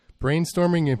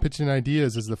Brainstorming and pitching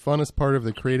ideas is the funnest part of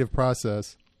the creative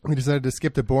process. We decided to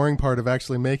skip the boring part of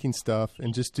actually making stuff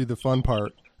and just do the fun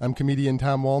part. I'm comedian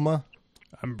Tom Walma.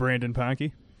 I'm Brandon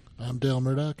Ponke. I'm Dale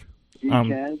Murdoch.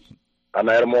 I'm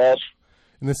Adam Walsh.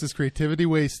 And this is Creativity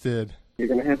Wasted. You're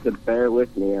going to have to bear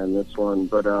with me on this one,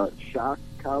 but shock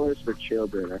collars for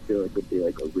children I feel like would be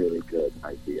like a really good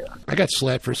idea. I got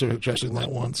slapped for suggesting that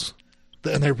once,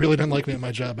 and they really didn't like me at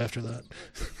my job after that.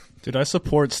 Dude, I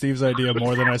support Steve's idea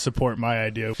more than I support my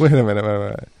idea. Wait a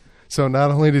minute. So not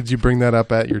only did you bring that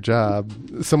up at your job,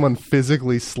 someone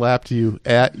physically slapped you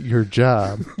at your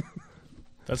job.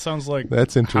 That sounds like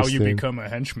That's interesting. how you become a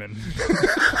henchman.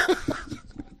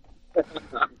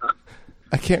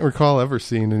 I can't recall ever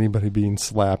seeing anybody being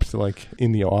slapped, like,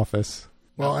 in the office.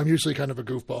 Well, I'm usually kind of a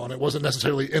goofball, and it wasn't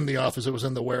necessarily in the office. It was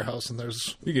in the warehouse, and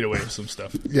there's... You get away with some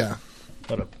stuff. Yeah.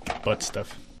 A lot of butt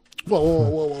stuff.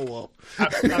 Whoa.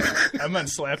 I meant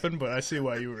slapping, but I see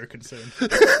why you were concerned.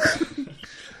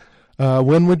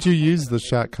 When would you use the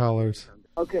shock collars?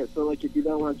 Okay, so like if you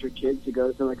don't want your kids to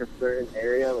go to like a certain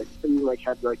area, like say you like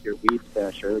have like your weed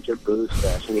stash or like your booze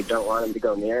stash, and you don't want them to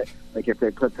go near it, like if they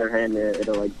put their hand near it,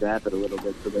 it'll like zap it a little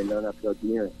bit so they know not to go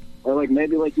near it. Or like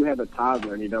maybe like you have a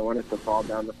toddler and you don't want it to fall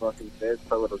down the fucking stairs,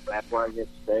 put a little zap line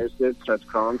against the stairs, dude, starts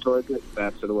crawling towards it,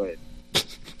 zaps it away.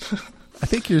 I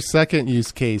think your second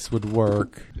use case would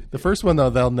work. The first one,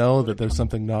 though, they'll know that there's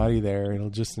something naughty there.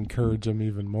 It'll just encourage them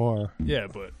even more. Yeah,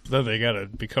 but then they gotta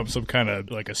become some kind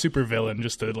of like a supervillain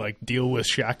just to like deal with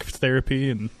shock therapy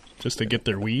and just to get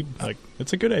their weed. Like,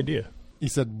 it's a good idea. You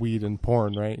said weed and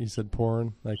porn, right? You said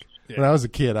porn. Like, Yeah. when I was a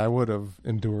kid, I would have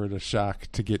endured a shock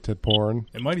to get to porn.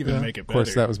 It might even make it Of better.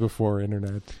 course, that was before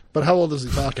internet. But how old is he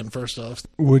talking, first off?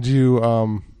 Would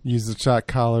you use the shock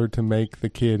collar to make the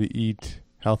kid eat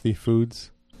healthy foods?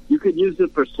 You could use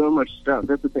it for so much stuff.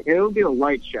 That's the thing. It would be a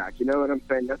light shock, you know what I'm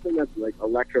saying? Nothing that's like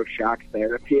electroshock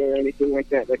therapy or anything like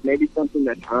that. Like maybe something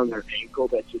that's on their ankle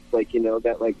that's just like, you know,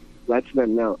 that like lets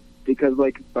them know. Because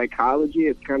like psychology,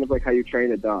 it's kind of like how you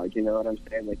train a dog, you know what I'm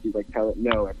saying? Like you like tell it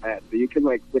no at that. So you can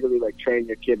like literally like train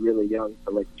your kid really young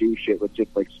to like do shit with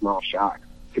just like small shocks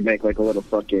to make like a little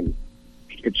fucking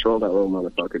control that little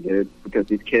motherfucker, dude. Because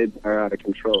these kids are out of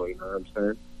control, you know what I'm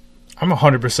saying? I'm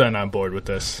 100% on board with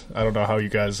this. I don't know how you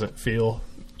guys feel.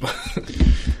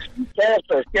 Yes,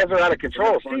 those kids are out of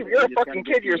control. Steve, you're a fucking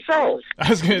kid yourself. I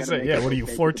was going to say, yeah, what are you,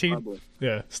 14?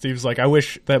 Yeah, Steve's like, I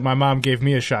wish that my mom gave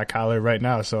me a shock collar right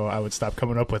now so I would stop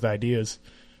coming up with ideas.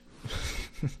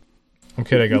 I'm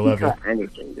kidding, I love you.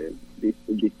 Anything, dude.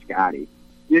 Be Scotty.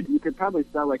 Dude, you could probably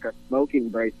sell like a smoking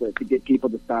bracelet to get people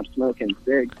to stop smoking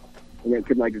cigs. And it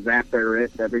could like zap their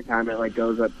wrist every time it like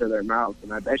goes up to their mouth.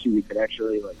 And I bet you could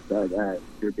actually like sell that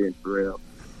if you're being for real.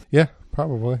 Yeah,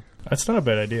 probably. That's not a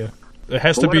bad idea. It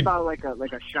has But to what be... about like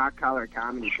a shock collar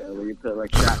comedy show where you put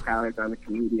like shock collars on the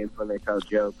comedians when they tell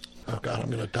jokes? Oh, God, I'm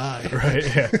going to die.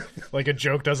 Right, yeah. Like a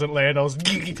joke doesn't land, I was...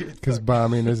 Because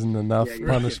bombing isn't enough Yeah, you're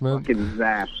punishment. fucking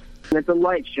zapped. And it's a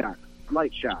light shock.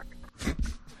 Light shock.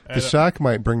 The shock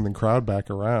might bring the crowd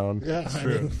back around. Yeah, I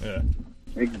True, mean, yeah.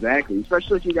 Exactly.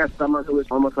 Especially if you got someone who is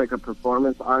almost like a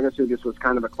performance artist who just was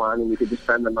kind of a clown, and you could just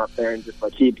send them up there and just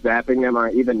like keep zapping them or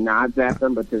even not zap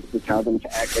them, but just to tell them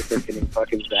to act like they're getting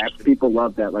fucking zapped. People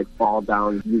love that, like fall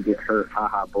down, you get hurt,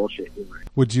 haha bullshit humor.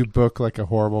 Would you book like a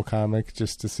horrible comic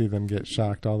just to see them get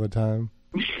shocked all the time?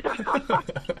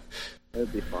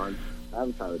 That'd be fun. I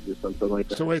would probably do something like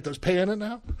that. so wait, there's pay in it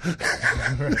now?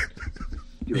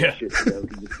 Do Yeah. shit together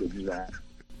and just get zapped.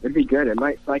 It'd be good. It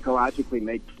might psychologically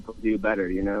make people do better,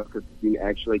 you know, because you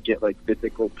actually get like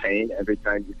physical pain every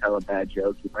time you tell a bad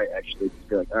joke. You might actually just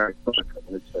be like, all right, fuck, I'm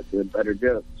going to start doing better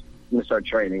jokes. I'm going to start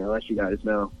training. I'll let you guys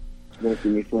know. You're going to see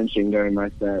me flinching during my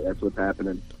set. That's what's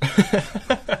happening.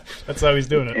 That's how he's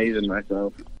doing it. Hazing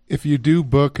myself. If you do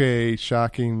book a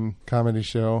shocking comedy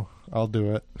show, I'll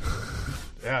do it.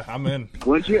 Yeah, I'm in.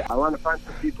 Would you? I want to find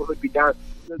some people who'd be down.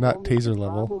 The Not only taser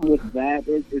level. problem with that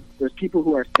is there's people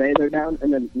who are saying they're down,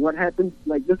 and then what happens,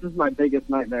 like, this is my biggest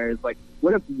nightmare, is, like,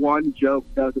 what if one joke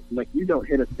doesn't, like, you don't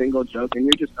hit a single joke, and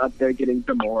you're just up there getting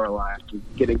demoralized and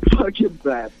getting fucking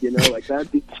zapped, you know? Like,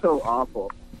 that'd be so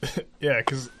awful. Yeah,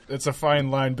 because it's a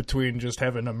fine line between just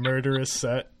having a murderous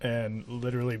set and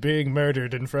literally being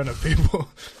murdered in front of people.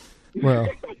 Well,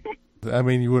 I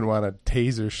mean, you wouldn't want a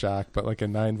taser shock, but like a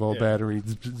 9-volt Yeah. battery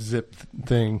zip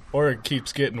thing. Or it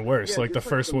keeps getting worse, like the just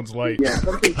first one's light. Yeah,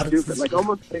 something stupid. Like,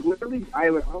 almost, like, literally, I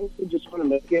would honestly just want to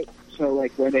make it so,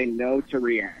 like, where they know to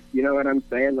react. You know what I'm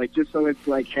saying? Like, just so it's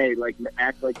like, hey, like,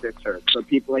 act like this hurts. So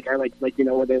people, like, I like, you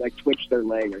know, where they, like, twitch their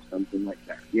leg or something like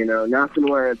that. You know, nothing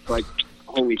where it's, like,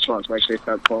 holy fuck, like they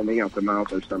start foaming out the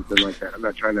mouth or something like that. I'm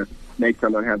not trying to make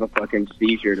someone have a fucking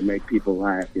seizure to make people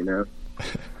laugh, you know?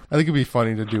 I think it'd be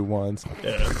funny to do once.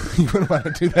 Yeah. You wouldn't want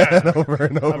to do that over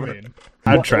and I over. mean,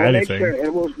 I'd try We'll anything. Make sure,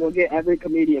 and we'll get every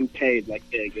comedian paid like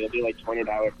big. It'll be like $20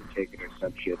 a ticket or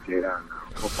some shit, dude. I don't know.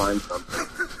 We'll find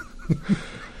something.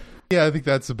 Yeah, I think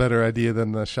that's a better idea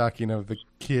than the shocking of the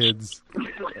kids.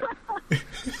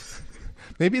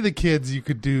 Maybe the kids, you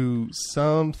could do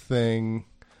something,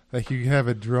 like you could have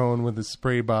a drone with a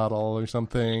spray bottle or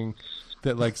something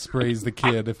that like sprays the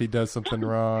kid if he does something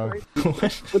wrong.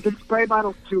 But the spray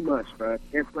bottle's too much, bro.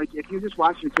 If you just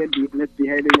watch your kid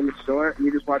misbehaving in the store, and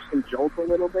you just watch them jolt a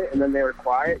little bit, and then they were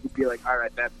quiet, you'd be like, all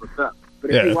right, that's what's up. But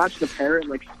if you watch the parent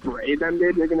like spray them,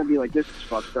 dude, you're gonna be like, this is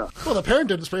fucked up. Well, the parent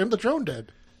didn't spray him, the drone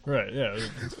did. Right, yeah.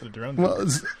 It's the drone. Well,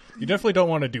 You definitely don't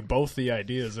want to do both the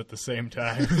ideas at the same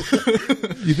time.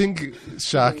 you think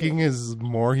shocking is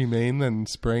more humane than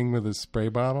spraying with a spray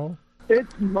bottle?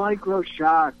 It's micro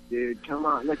shock, dude. Come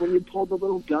on. Like when you pull the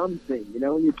little gum thing, you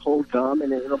know, when you pull gum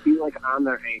and it'll be like on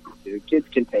their ankle, dude. Kids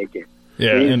can take it.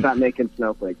 Yeah, They need to and stop making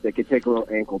snowflakes. They can take a little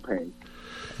ankle pain.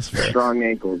 Strong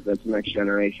ankles. That's the next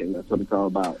generation. That's what it's all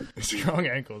about. strong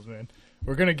ankles, man.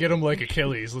 We're gonna get them like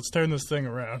Achilles. Let's turn this thing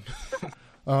around.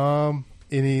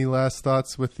 Any last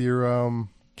thoughts with your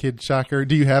kid shocker?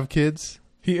 Do you have kids?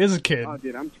 He is a kid. Oh,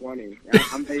 dude, I'm 20.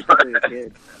 I'm basically a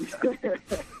kid.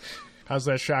 How's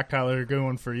that shock collar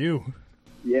going for you?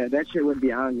 Yeah, that shit would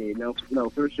be on me. No,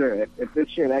 for sure. If this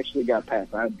shit actually got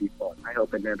passed, I'd be fucked. I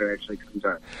hope it never actually comes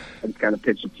on. I just kind of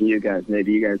pitch it to you guys.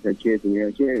 Maybe you guys had kids and you're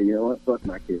like, yeah, you know what? Fuck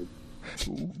my kids.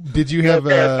 Did you have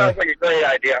Okay, that sounds like a great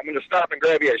idea. I'm going to stop and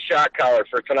grab you a shock collar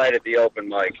for tonight at the open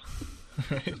mic.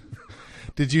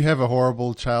 Did you have a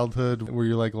horrible childhood where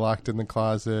you're like locked in the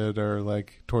closet or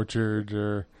like tortured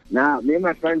or? Nah, me and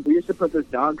my friends, we used to put this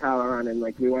dog collar on and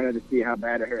like we wanted to see how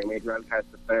bad it hurt and we'd run past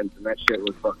the fence and that shit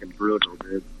was fucking brutal,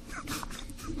 dude.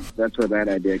 That's where that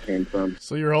idea came from.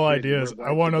 So your whole idea is,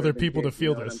 I want other people to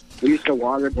feel You know this. what I mean? We used to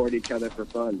waterboard each other for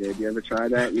fun, dude. You ever try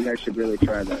that? You guys should really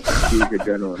try that. Huge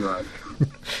adrenaline rush.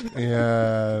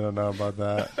 Yeah, I don't know about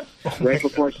that. Right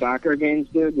before soccer games,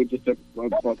 dude, we just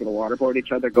fucking waterboard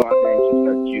each other, go out there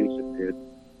and just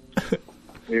start juicing, dude.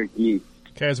 We're geeks.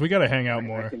 Guys, we gotta hang out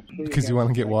more. Because you want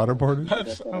to get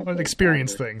waterboarded? I want to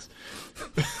experience things.